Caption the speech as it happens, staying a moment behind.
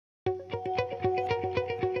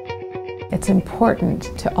It's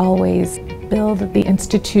important to always build the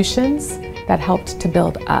institutions that helped to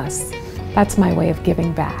build us. That's my way of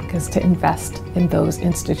giving back, is to invest in those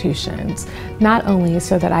institutions, not only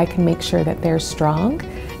so that I can make sure that they're strong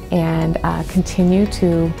and continue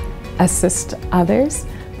to assist others,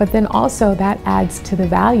 but then also that adds to the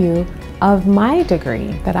value of my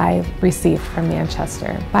degree that I received from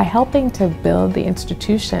Manchester by helping to build the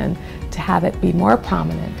institution to have it be more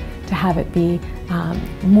prominent, to have it be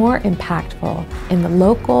more impactful in the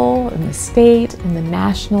local, in the state, in the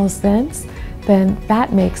national sense. Then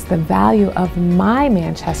that makes the value of my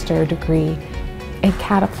Manchester degree, it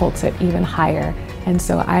catapults it even higher. And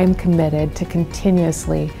so I'm committed to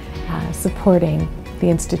continuously supporting the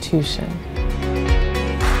institution.